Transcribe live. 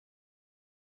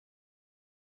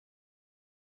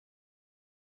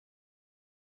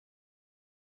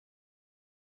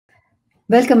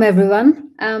Welcome everyone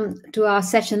to our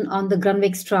session on the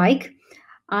Grunwick strike.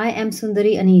 I am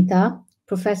Sundari Anitha,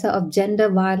 Professor of Gender,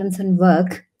 Violence and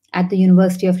Work at the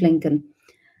University of Lincoln.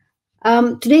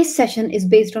 Today's session is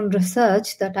based on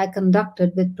research that I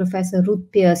conducted with Professor Ruth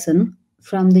Pearson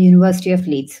from the University of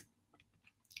Leeds.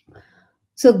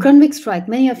 So Grunwick strike,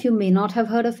 many of you may not have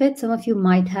heard of it, some of you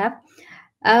might have.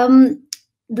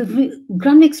 The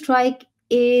Grunwick strike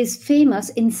is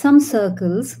famous in some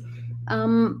circles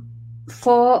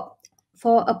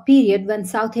for a period when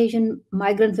South Asian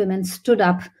migrant women stood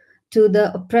up to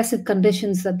the oppressive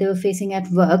conditions that they were facing at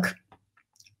work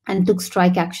and took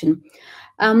strike action.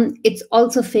 It's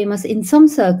also famous in some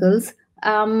circles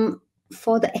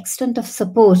for the extent of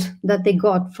support that they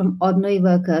got from ordinary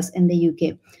workers in the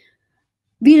UK.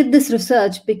 We did this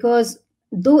research because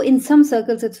though in some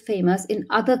circles it's famous, in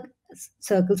other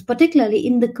circles, particularly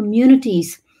in the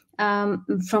communities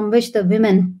from which the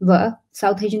women were,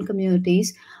 South Asian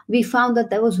communities, we found that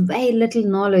there was very little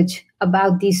knowledge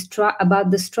about the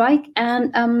strike,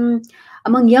 and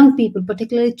among young people,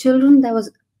 particularly children, there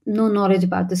was no knowledge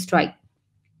about the strike.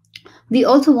 We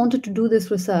also wanted to do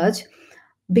this research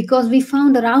because we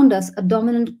found around us a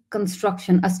dominant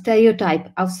construction, a stereotype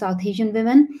of South Asian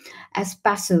women as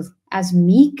passive, as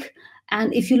meek.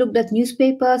 And if you looked at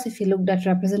newspapers, if you looked at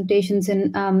representations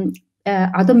in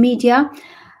other media,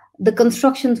 the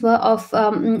constructions were of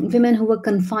women who were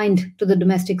confined to the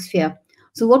domestic sphere.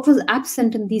 So what was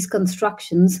absent in these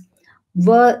constructions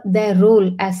were their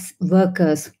role as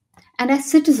workers and as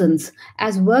citizens,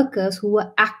 as workers who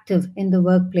were active in the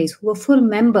workplace, who were full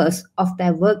members of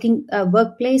their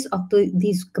workplace, of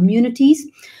these communities,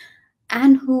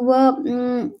 and who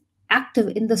were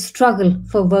active in the struggle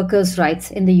for workers'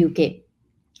 rights in the UK.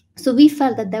 So we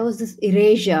felt that there was this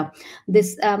erasure,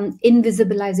 this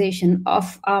invisibilization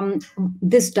of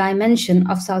this dimension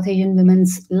of South Asian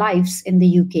women's lives in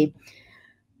the UK.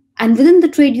 And within the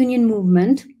trade union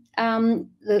movement,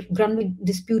 the Grunwick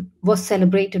dispute was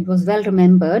celebrated, was well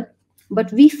remembered,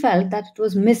 but we felt that it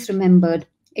was misremembered.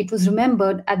 It was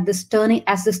remembered at this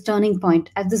turning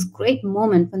point, at this great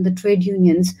moment when the trade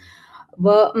unions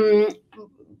were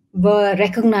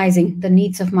recognizing the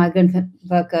needs of migrant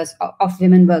workers, of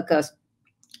women workers,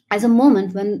 as a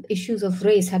moment when issues of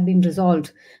race had been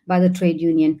resolved by the trade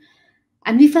union.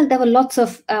 And we felt there were lots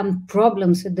of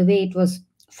problems with the way it was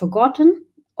forgotten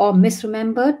or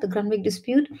misremembered, the Grunwick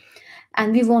dispute.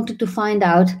 And we wanted to find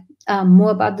out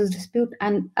more about this dispute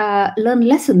and learn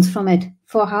lessons from it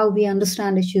for how we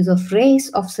understand issues of race,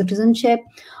 of citizenship,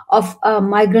 of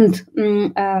migrant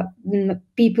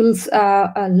people's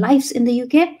lives in the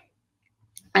UK.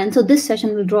 And so this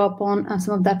session will draw upon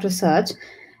some of that research.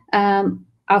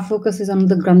 Our focus is on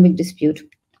the Grunwick dispute.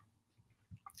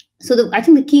 So I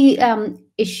think the key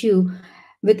issue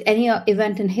with any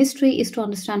event in history is to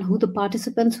understand who the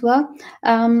participants were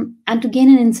and to gain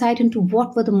an insight into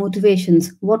what were the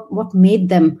motivations, what made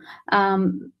them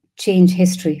change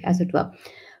history, as it were.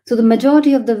 So the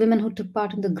majority of the women who took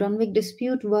part in the Grunwick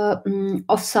dispute were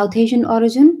of South Asian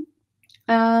origin,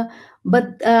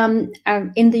 but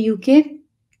in the UK,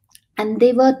 and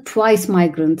they were twice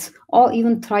migrants or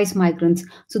even thrice migrants.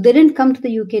 So they didn't come to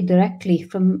the UK directly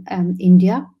from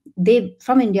India.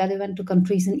 From India, they went to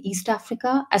countries in East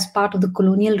Africa as part of the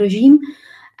colonial regime,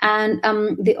 and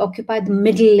they occupied the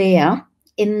middle layer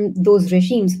in those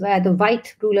regimes where the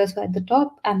white rulers were at the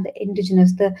top and the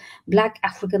indigenous, the black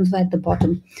Africans, were at the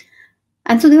bottom.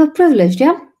 And so they were privileged,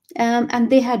 yeah? And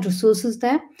they had resources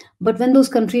there. But when those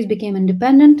countries became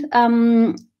independent,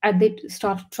 they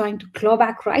started trying to claw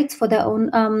back rights for their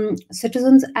own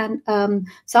citizens, and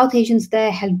South Asians there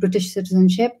held British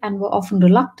citizenship and were often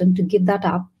reluctant to give that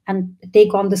up and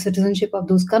take on the citizenship of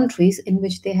those countries in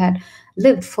which they had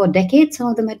lived for decades. Some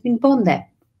of them had been born there.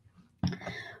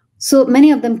 So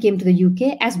many of them came to the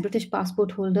UK as British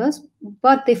passport holders,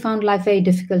 but they found life very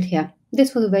difficult here.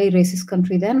 This was a very racist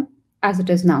country then, as it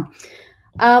is now.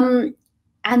 And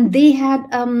they had,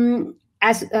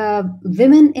 as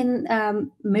women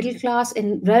in middle class,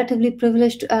 in relatively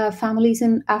privileged families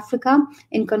in Africa,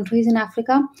 in countries in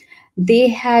Africa, they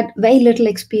had very little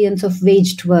experience of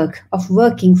waged work, of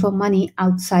working for money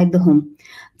outside the home.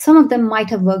 Some of them might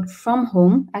have worked from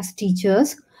home as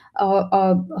teachers or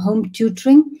home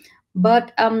tutoring,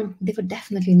 but they were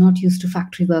definitely not used to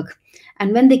factory work.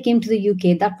 And when they came to the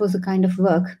UK, that was the kind of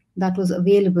work that was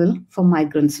available for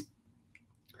migrants.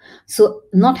 So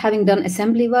not having done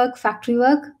assembly work, factory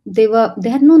work, they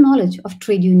had no knowledge of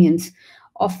trade unions,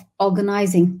 of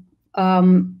organizing,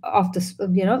 of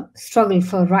the struggle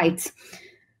for rights.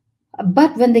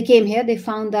 But when they came here, they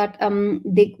found that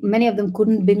many of them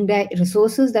couldn't bring their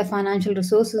resources, their financial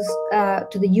resources,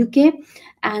 to the UK.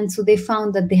 And so they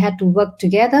found that they had to work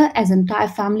together as entire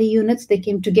family units. They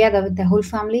came together with their whole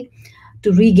family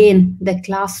to regain their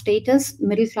class status,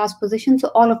 middle class position. So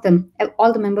all of them,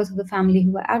 all the members of the family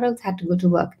who were adults had to go to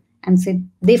work, and said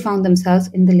they found themselves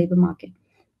in the labor market.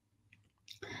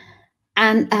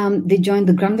 And they joined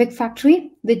the Grunwick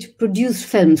factory, which produced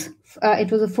films.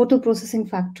 It was a photo processing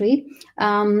factory,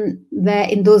 where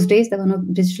in those days there were no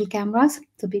digital cameras.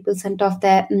 So people sent off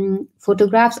their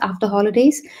photographs after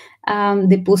holidays.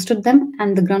 They posted them,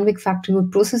 and the Grunwick factory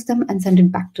would process them and send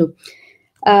it back to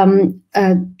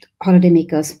holiday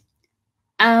makers.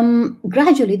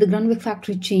 Gradually, the Grunwick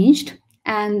factory changed,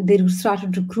 and they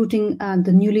started recruiting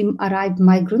the newly arrived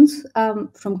migrants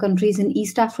from countries in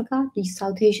East Africa, these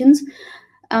South Asians,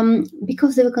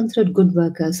 because they were considered good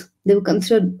workers. They were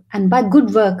considered, and by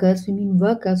good workers, we mean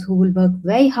workers who will work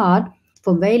very hard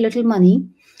for very little money.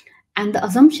 And the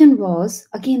assumption was,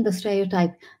 again, the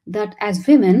stereotype that as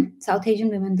women, South Asian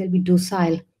women, they'll be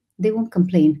docile. They won't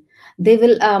complain. They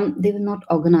will not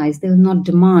organize. They will not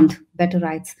demand better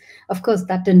rights. Of course,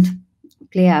 that didn't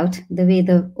play out the way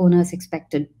the owners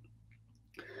expected.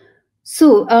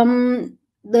 So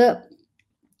the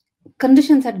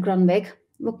conditions at Grunwick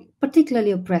were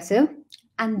particularly oppressive,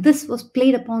 and this was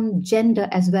played upon gender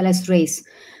as well as race.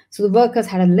 So the workers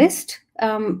had a list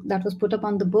that was put up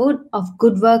on the board of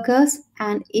good workers,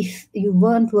 and if you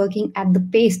weren't working at the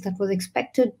pace that was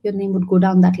expected, your name would go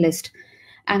down that list.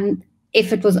 And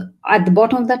if it was at the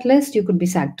bottom of that list, you could be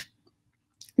sacked.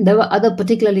 There were other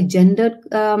particularly gendered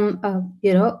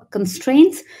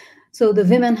constraints. So the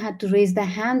women had to raise their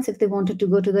hands if they wanted to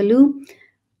go to the loo,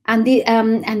 and they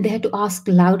had to ask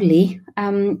loudly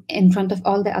in front of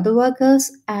all the other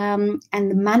workers, and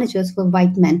the managers were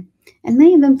white men, and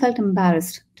many of them felt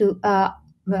embarrassed to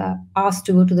ask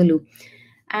to go to the loo,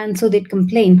 and so they'd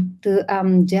complain to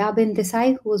Jayabin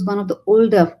Desai, who was one of the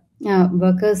older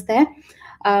workers there.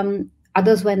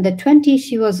 Others were in their 20s.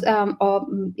 She was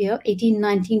 18,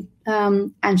 19,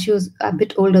 and she was a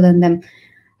bit older than them.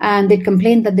 And they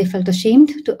complained that they felt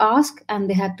ashamed to ask, and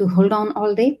they had to hold on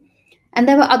all day. And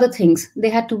there were other things. They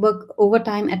had to work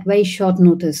overtime at very short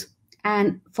notice.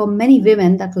 And for many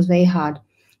women, that was very hard,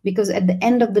 because at the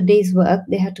end of the day's work,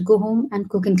 they had to go home and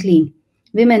cook and clean.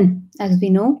 Women, as we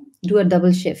know, do a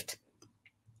double shift.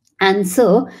 And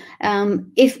so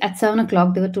if at 7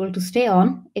 o'clock they were told to stay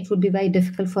on, it would be very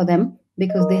difficult for them,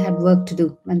 because they had work to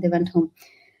do when they went home.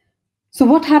 So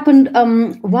what happened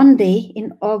one day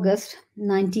in August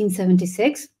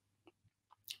 1976,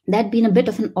 there had been a bit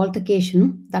of an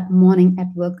altercation that morning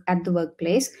at the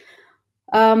workplace.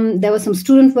 There were some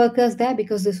student workers there,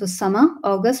 because this was summer,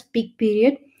 August, peak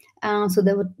period. So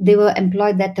they were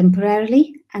employed there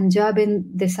temporarily, and Jabin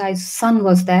Desai's son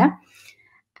was there.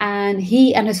 And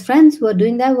he and his friends were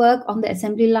doing their work on the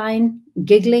assembly line,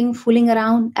 giggling, fooling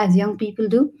around as young people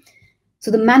do.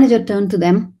 So the manager turned to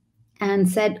them and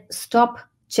said, "Stop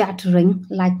chattering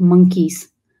like monkeys.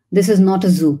 This is not a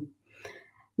zoo."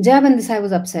 Jayabin Desai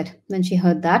was upset when she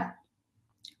heard that,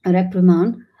 a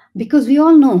reprimand, because we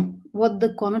all know what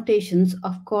the connotations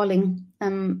of calling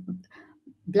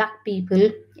Black people,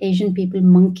 Asian people,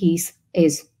 monkeys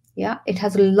is. Yeah, it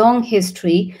has a long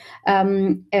history,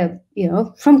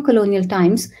 from colonial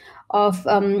times of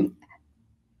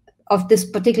this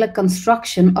particular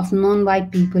construction of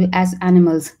non-white people as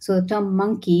animals. So the term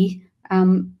monkey,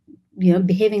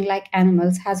 behaving like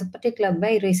animals, has a particular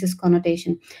very racist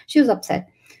connotation. She was upset.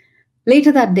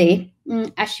 Later that day,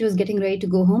 as she was getting ready to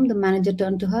go home, the manager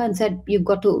turned to her and said, "You've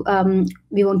got to,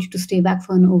 we want you to stay back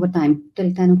for an overtime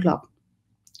till 10 o'clock.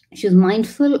 She was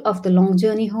mindful of the long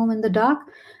journey home in the dark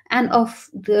and of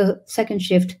the second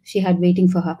shift she had waiting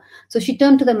for her. So she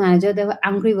turned to the manager. There were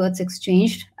angry words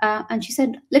exchanged. And she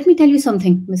said, "Let me tell you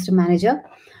something, Mr. Manager.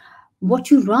 What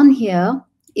you run here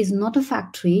is not a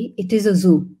factory. It is a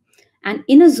zoo. And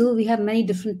in a zoo, we have many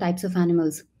different types of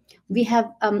animals. We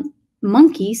have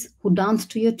monkeys who dance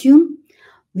to your tune.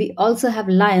 We also have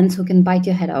lions who can bite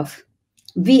your head off.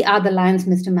 We are the lions,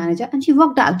 Mr. Manager." And she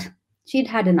walked out. She'd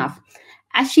had enough.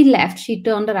 As she left, she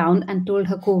turned around and told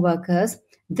her co-workers,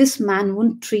 "This man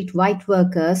won't treat white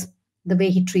workers the way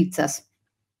he treats us."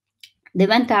 They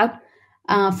went out,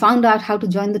 found out how to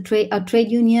join the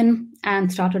trade union,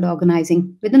 and started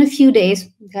organizing. Within a few days,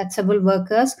 they had several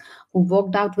workers who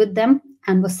walked out with them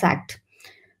and were sacked.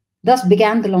 Thus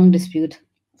began the long dispute.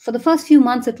 For the first few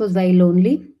months, it was very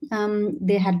lonely.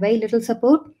 They had very little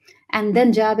support. And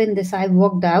then Jabin Desai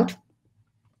walked out,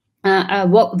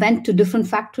 went to different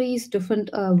factories,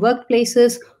 different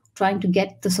workplaces, trying to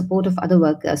get the support of other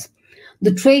workers.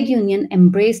 The trade union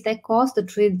embraced their cause, the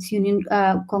Trades Union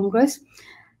Congress,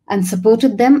 and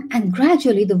supported them. And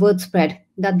gradually the word spread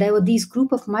that there were these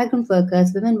group of migrant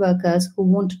workers, women workers, who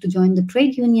wanted to join the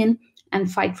trade union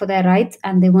and fight for their rights,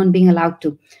 and they weren't being allowed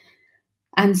to.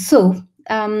 And so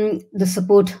the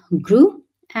support grew.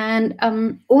 And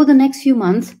over the next few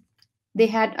months, they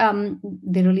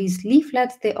released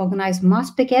leaflets, they organized mass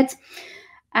pickets.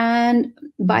 And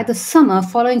by the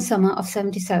following summer of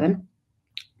 77,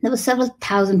 there were several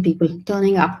thousand people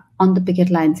turning up on the picket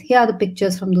lines. Here are the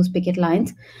pictures from those picket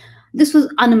lines. This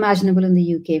was unimaginable in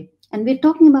the UK. And we're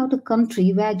talking about a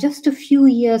country where just a few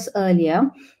years earlier,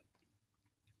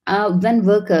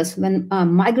 when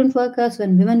migrant workers,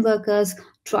 when women workers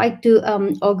tried to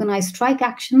organize strike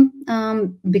action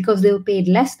because they were paid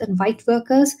less than white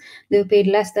workers, they were paid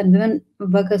less than women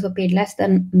workers, were paid less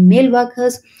than male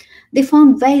workers, they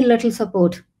found very little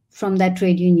support from that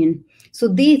trade union. So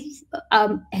they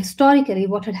historically,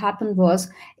 what had happened was,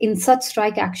 in such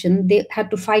strike action, they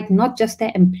had to fight not just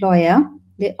their employer,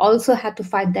 they also had to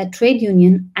fight their trade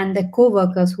union and their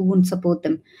co-workers who wouldn't support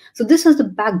them. So this was the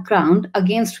background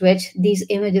against which these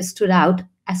images stood out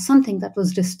as something that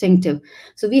was distinctive.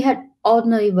 So we had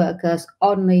ordinary workers,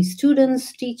 ordinary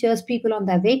students, teachers, people on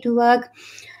their way to work,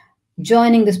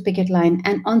 joining this picket line.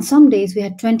 And on some days, we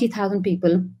had 20,000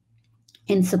 people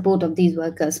in support of these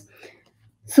workers.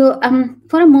 So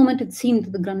for a moment, it seemed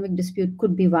that the Grunwick dispute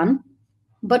could be won.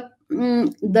 But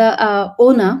the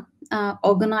owner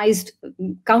counter-organized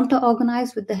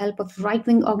with the help of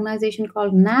right-wing organization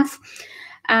called NAF.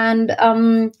 And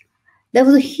there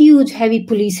was a huge, heavy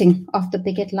policing of the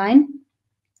picket line.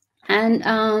 And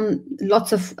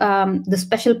lots of the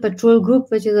special patrol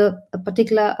group, which is a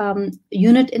particular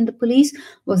unit in the police,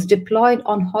 was deployed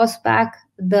on horseback.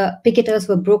 The picketers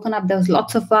were broken up. There was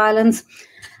lots of violence.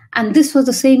 And this was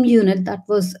the same unit that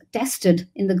was tested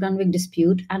in the Grunwick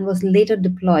dispute and was later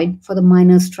deployed for the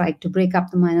miners' strike, to break up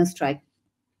the miners' strike.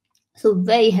 So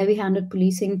very heavy-handed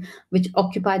policing, which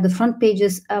occupied the front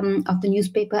pages of the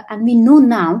newspaper. And we know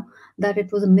now that it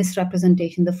was a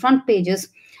misrepresentation. The front pages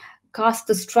cast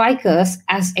the strikers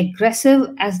as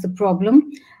aggressive as the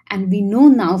problem. And we know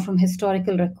now from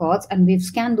historical records, and we've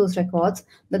scanned those records,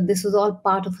 that this was all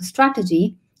part of a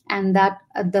strategy, and that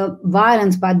the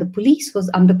violence by the police was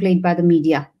underplayed by the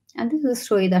media. And this is a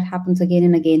story that happens again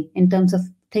and again in terms of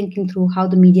thinking through how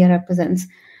the media represents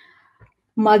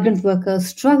migrant workers'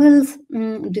 struggles,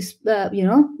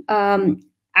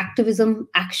 activism,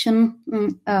 action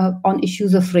on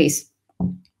issues of race.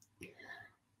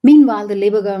 Meanwhile, the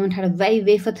Labour government had a very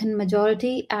wafer-thin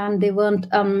majority, and they weren't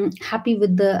happy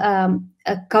with the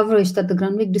coverage that the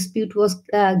Grunwick dispute was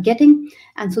getting.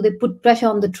 And so they put pressure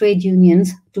on the trade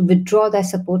unions to withdraw their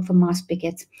support for mass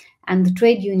pickets. And the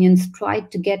trade unions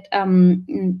tried to get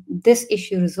this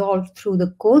issue resolved through the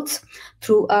courts,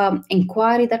 through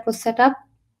inquiry that was set up,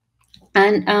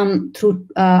 and through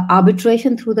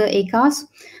arbitration through the ACAS,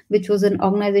 which was an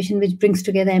organization which brings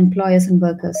together employers and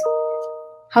workers.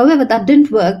 However, that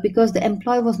didn't work because the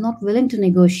employer was not willing to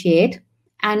negotiate.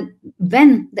 And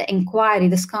when the inquiry,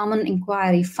 the Scarman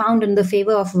inquiry, found in the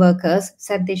favor of workers,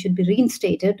 said they should be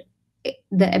reinstated,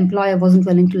 the employer wasn't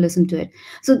willing to listen to it.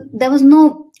 So there was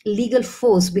no legal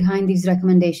force behind these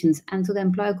recommendations, and so the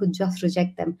employer could just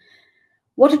reject them.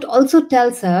 What it also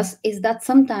tells us is that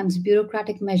sometimes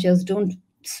bureaucratic measures don't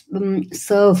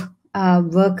serve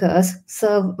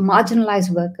marginalized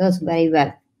workers very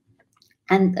well.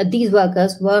 And these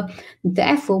workers were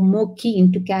therefore more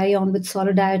keen to carry on with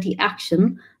solidarity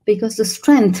action, because the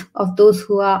strength of those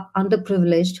who are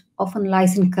underprivileged often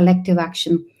lies in collective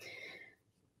action.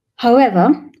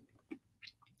 However,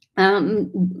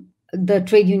 the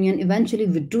trade union eventually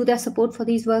withdrew their support for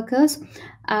these workers.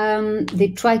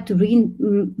 They tried to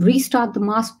restart the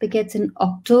mass pickets in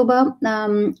October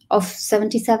of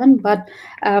 77, but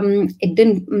it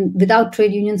didn't. Without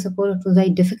trade union support, it was very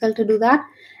difficult to do that.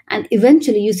 And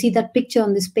eventually, you see that picture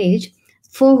on this page.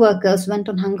 4 workers went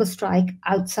on hunger strike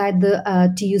outside the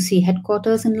TUC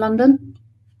headquarters in London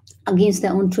against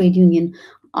their own trade union,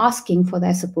 asking for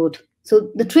their support.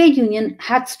 So the trade union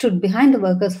had stood behind the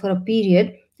workers for a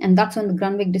period, and that's when the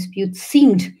Grunwick dispute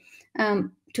seemed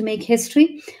to make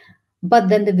history, but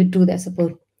then they withdrew their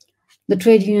support. The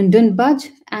trade union didn't budge,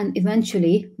 and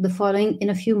eventually, in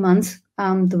a few months,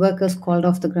 the workers called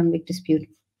off the Grunwick dispute.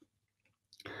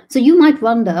 So you might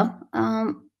wonder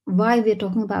why we're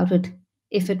talking about it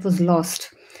if it was lost.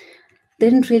 They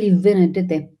didn't really win it, did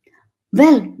they?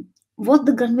 Well, what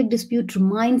the Grunwick dispute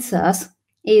reminds us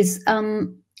is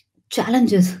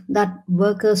challenges that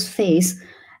workers face,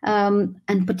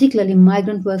 and particularly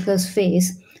migrant workers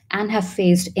face and have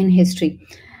faced in history.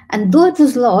 And though it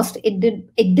was lost, it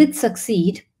did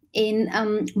succeed in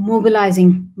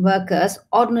mobilizing workers,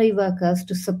 ordinary workers,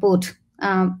 to support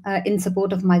in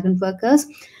support of migrant workers.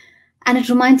 And it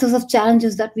reminds us of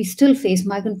challenges that we still face,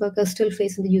 migrant workers still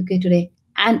face in the UK today.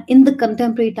 And in the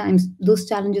contemporary times, those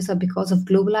challenges are because of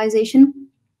globalization,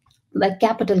 where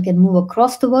capital can move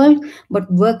across the world,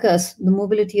 but workers, the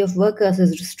mobility of workers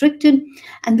is restricted.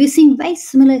 And we're seeing very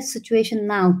similar situation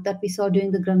now that we saw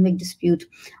during the Grunwick dispute,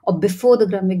 or before the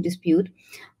Grunwick dispute,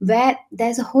 where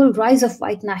there's a whole rise of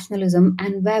white nationalism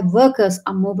and where workers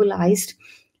are mobilized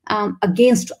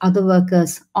against other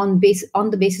workers on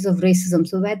the basis of racism.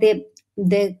 So where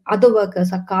the other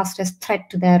workers are cast as threat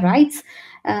to their rights,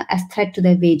 as threat to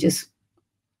their wages.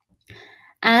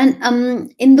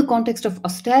 And in the context of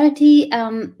austerity,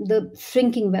 the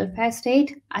shrinking welfare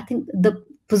state, I think the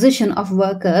position of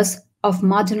workers, of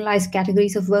marginalized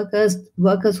categories of workers,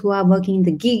 workers who are working in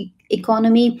the gig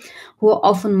economy, who are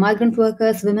often migrant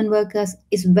workers, women workers,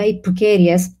 is very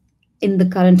precarious in the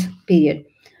current period.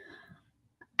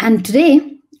 And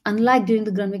today, unlike during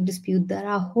the Grunwick dispute, there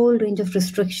are a whole range of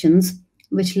restrictions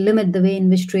which limit the way in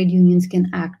which trade unions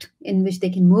can act, in which they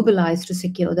can mobilize to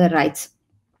secure their rights.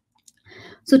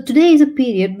 So today is a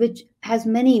period which has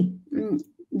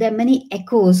there are many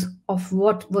echoes of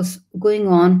what was going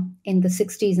on in the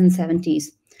 60s and 70s.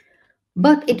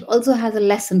 But it also has a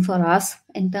lesson for us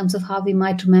in terms of how we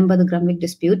might remember the Grunwick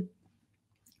dispute.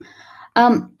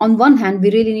 On one hand,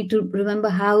 we really need to remember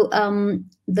how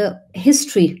the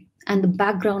history and the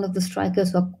background of the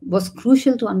strikers was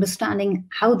crucial to understanding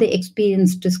how they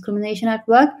experienced discrimination at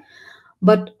work,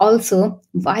 but also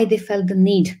why they felt the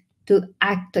need to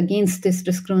act against this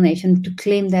discrimination, to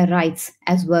claim their rights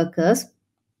as workers.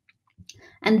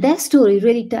 And their story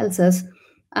really tells us,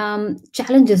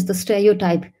 challenges the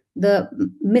stereotype, the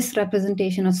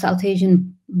misrepresentation of South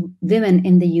Asian women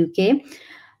in the UK,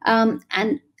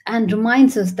 and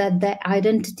reminds us that their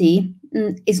identity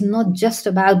is not just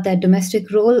about their domestic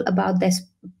role, about their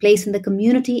place in the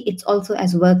community, it's also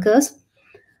as workers.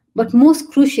 But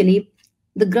most crucially,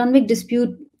 the Grunwick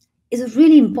dispute is a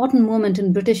really important moment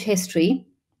in British history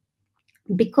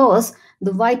because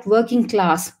the white working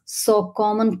class saw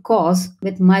common cause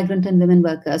with migrant and women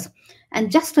workers.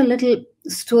 And just a little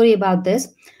story about this.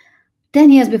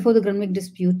 10 years before the Grunwick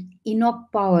dispute, Enoch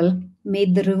Powell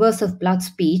made the Reverse of Blood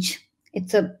speech.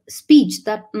 It's a speech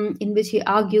that in which he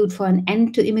argued for an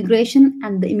end to immigration,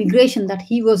 and the immigration that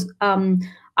he was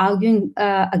arguing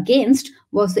against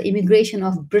was the immigration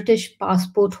of British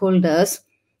passport holders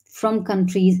from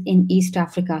countries in East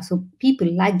Africa. So people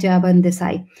like Jabba and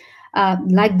Desai,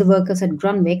 like the workers at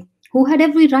Grunwick, who had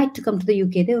every right to come to the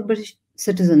UK. They were British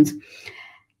citizens.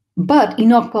 But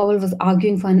Enoch Powell was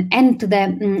arguing for an end to their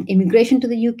immigration to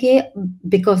the UK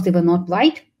because they were not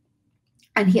white.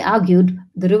 And he argued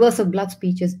the Reverse of Blood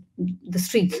speeches, the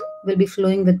streets will be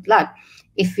flowing with blood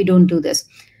if we don't do this.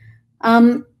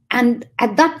 And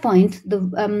at that point,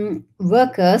 the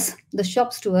workers, the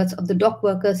shop stewards of the Dock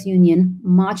Workers Union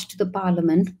marched to the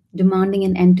parliament demanding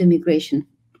an end to immigration.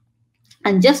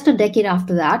 And just a decade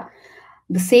after that,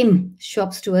 the same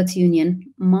shop stewards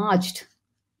union marched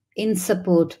in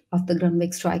support of the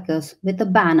Grunwick strikers with a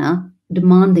banner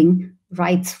demanding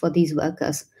rights for these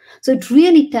workers. So it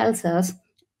really tells us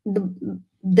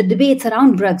the debates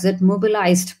around Brexit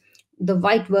mobilized the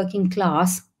white working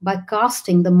class by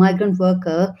casting the migrant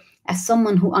worker as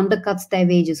someone who undercuts their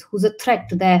wages, who's a threat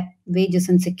to their wages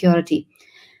and security.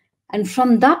 And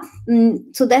from that,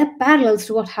 so there are parallels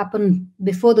to what happened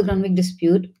before the Grunwick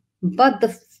dispute, but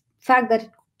the fact that it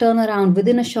turned around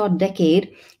within a short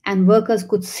decade and workers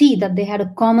could see that they had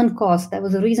a common cause, there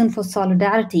was a reason for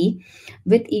solidarity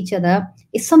with each other,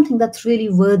 is something that's really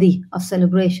worthy of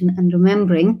celebration and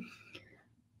remembering,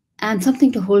 and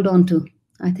something to hold on to,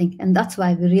 I think. And that's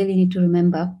why we really need to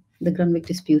remember the Grunwick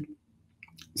dispute.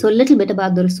 So a little bit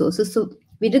about the resources. So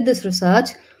we did this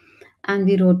research and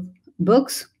we wrote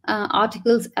books,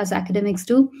 articles as academics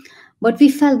do, but we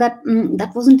felt that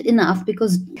that wasn't enough,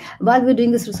 because while we were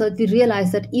doing this research, we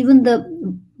realized that even the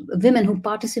women who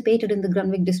participated in the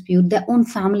Grunwick dispute, their own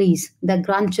families, their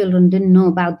grandchildren didn't know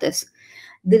about this.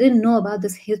 They didn't know about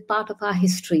this part of our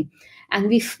history. And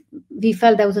we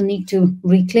felt there was a need to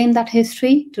reclaim that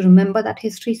history, to remember that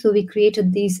history. So we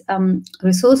created these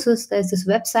resources. There's this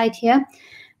website here,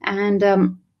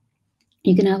 and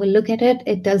you can have a look at it.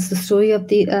 It tells the story of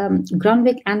the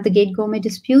Grunwick and the Gate Gourmet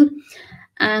dispute.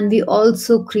 And we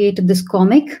also created this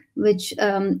comic, which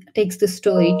takes the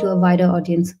story to a wider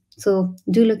audience. So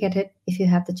do look at it if you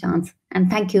have the chance.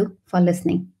 And thank you for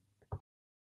listening.